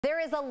There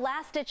is a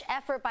last-ditch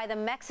effort by the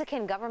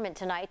Mexican government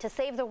tonight to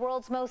save the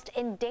world's most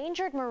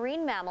endangered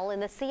marine mammal in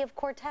the Sea of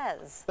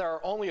Cortez. There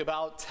are only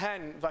about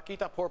 10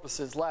 vaquita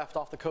porpoises left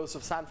off the coast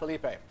of San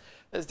Felipe.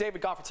 As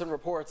David Goffredson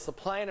reports, the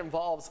plan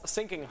involves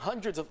sinking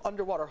hundreds of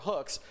underwater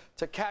hooks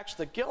to catch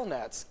the gill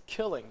nets,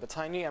 killing the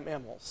tiny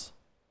mammals.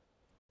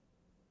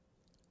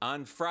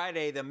 On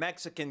Friday, the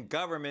Mexican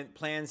government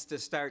plans to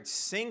start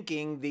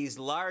sinking these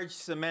large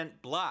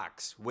cement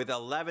blocks with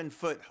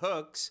 11-foot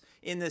hooks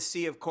in the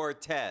Sea of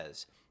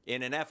Cortez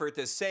in an effort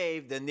to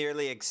save the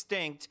nearly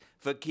extinct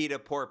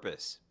vaquita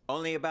porpoise.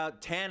 Only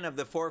about 10 of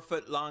the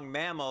 4-foot-long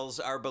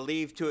mammals are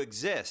believed to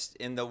exist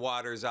in the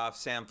waters off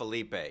San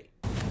Felipe.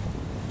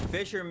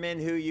 Fishermen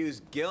who use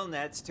gill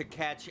nets to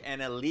catch an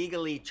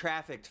illegally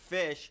trafficked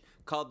fish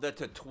called the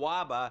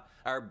totuaba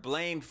are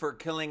blamed for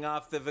killing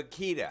off the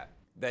vaquita.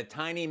 The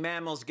tiny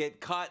mammals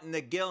get caught in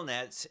the gill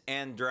nets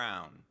and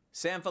drown.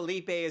 San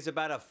Felipe is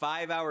about a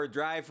 5-hour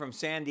drive from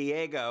San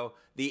Diego.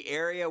 The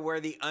area where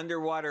the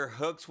underwater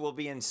hooks will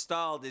be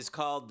installed is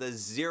called the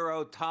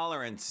Zero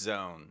Tolerance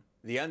Zone.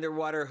 The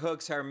underwater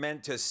hooks are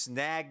meant to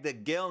snag the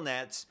gill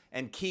nets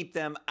and keep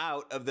them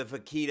out of the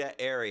vaquita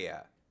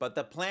area. But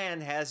the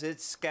plan has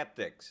its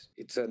skeptics.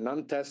 It's an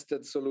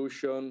untested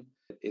solution.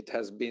 It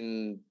has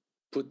been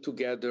put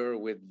together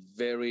with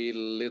very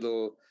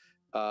little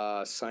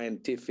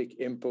scientific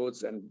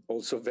inputs and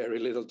also very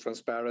little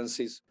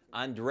transparencies.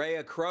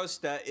 Andrea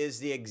Crosta is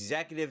the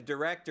executive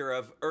director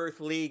of Earth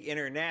League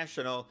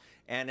International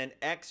and an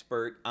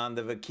expert on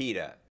the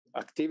vaquita.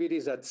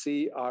 Activities at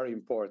sea are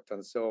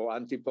important. So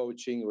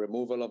anti-poaching,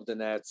 removal of the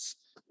nets,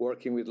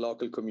 working with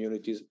local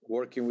communities,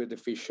 working with the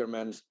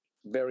fishermen,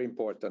 very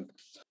important.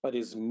 But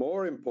it's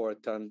more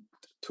important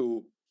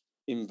to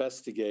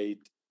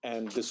investigate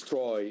and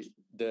destroy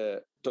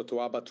the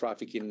totuaba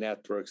trafficking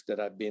networks that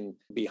have been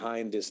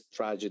behind this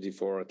tragedy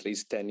for at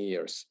least 10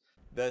 years.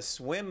 The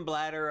swim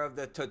bladder of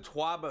the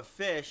totuaba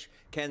fish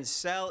can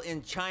sell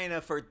in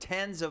China for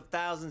tens of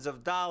thousands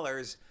of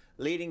dollars,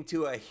 leading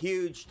to a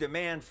huge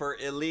demand for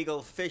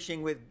illegal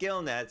fishing with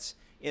gill nets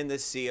in the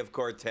Sea of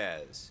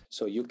Cortez.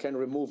 So you can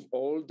remove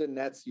all the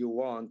nets you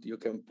want, you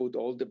can put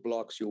all the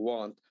blocks you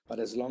want, but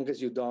as long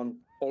as you don't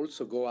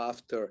also go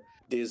after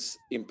these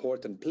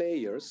important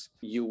players,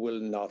 you will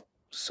not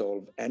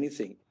solve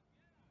anything.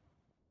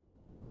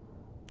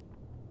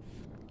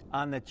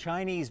 On the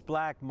Chinese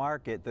black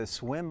market, the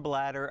swim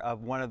bladder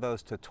of one of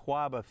those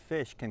totuaba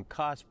fish can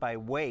cost by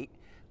weight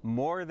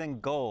more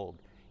than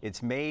gold.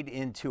 It's made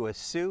into a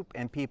soup,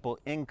 and people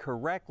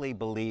incorrectly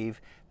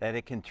believe that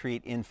it can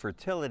treat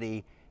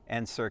infertility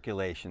and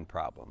circulation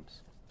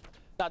problems.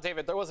 Now,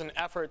 David, there was an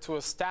effort to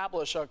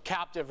establish a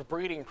captive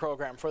breeding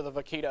program for the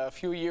vaquita a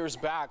few years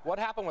back. What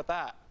happened with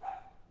that?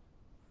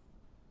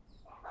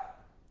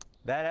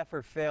 That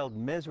effort failed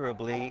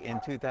miserably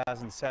in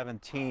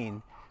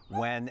 2017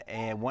 when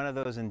one of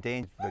those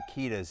endangered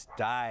vaquitas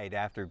died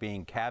after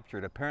being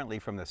captured, apparently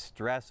from the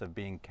stress of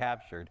being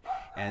captured.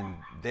 And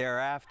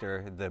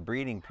thereafter, the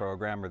breeding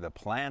program, or the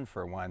plan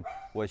for one,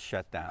 was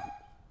shut down.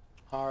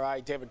 All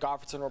right, David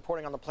Goffredson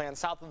reporting on the plan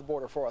south of the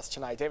border for us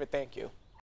tonight. David, thank you.